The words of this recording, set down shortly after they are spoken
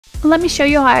Let me show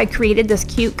you how I created this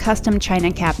cute custom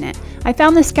china cabinet. I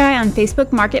found this guy on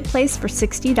Facebook Marketplace for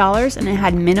 $60 and it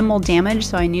had minimal damage,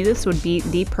 so I knew this would be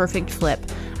the perfect flip.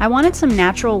 I wanted some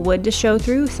natural wood to show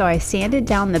through, so I sanded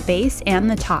down the base and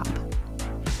the top.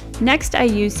 Next, I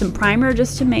used some primer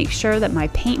just to make sure that my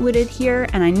paint would adhere,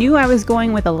 and I knew I was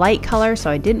going with a light color, so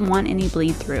I didn't want any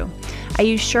bleed through. I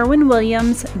used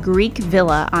Sherwin-Williams Greek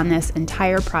Villa on this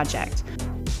entire project.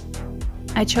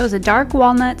 I chose a dark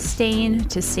walnut stain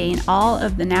to stain all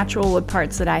of the natural wood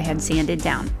parts that I had sanded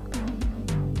down.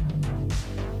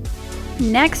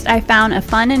 Next, I found a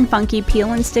fun and funky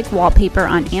peel and stick wallpaper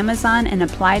on Amazon and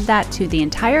applied that to the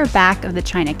entire back of the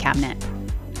china cabinet.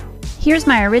 Here's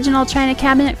my original china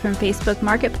cabinet from Facebook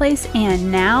Marketplace,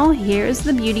 and now here's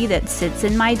the beauty that sits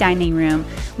in my dining room.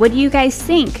 What do you guys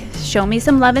think? Show me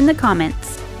some love in the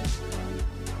comments.